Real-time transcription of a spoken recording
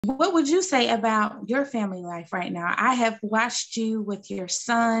What would you say about your family life right now? I have watched you with your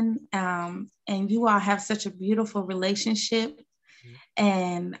son, and you all have such a beautiful relationship.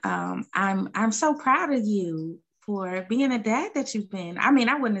 And I'm so proud of you for being a dad that you've been. I mean,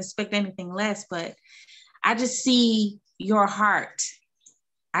 I wouldn't expect anything less, but I just see your heart.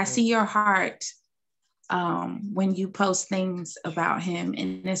 I see your heart when you post things about him,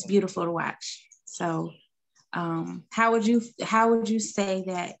 and it's beautiful to watch. So how would you say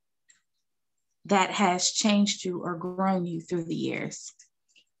that has changed you or grown you through the years?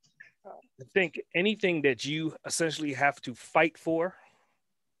 I think anything that you essentially have to fight for,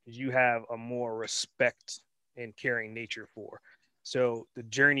 you have a more respect and caring nature for. So the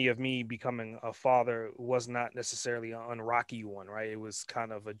journey of me becoming a father was not necessarily an unrocky one, right? It was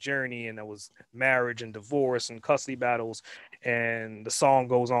kind of a journey, and it was marriage and divorce and custody battles, and the song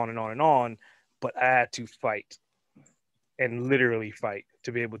goes on and on and on. But I had to fight, and literally fight,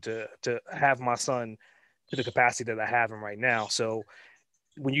 to be able to have my son to the capacity that I have him right now. So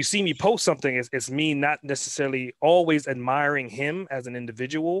when you see me post something, it's me not necessarily always admiring him as an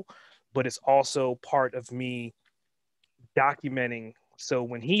individual, but it's also part of me documenting. So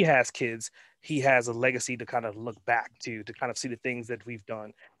when he has kids, he has a legacy to kind of look back to kind of see the things that we've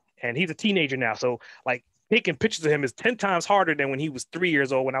done. And he's a teenager now. So like taking pictures of him is 10 times harder than when he was 3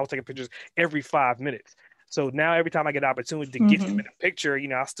 years old, when I was taking pictures every 5 minutes. So now every time I get an opportunity to get him in a picture,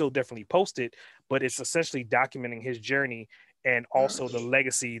 I still definitely post it, but it's essentially documenting his journey and also the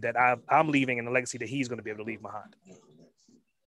legacy that I'm leaving and the legacy that he's going to be able to leave behind.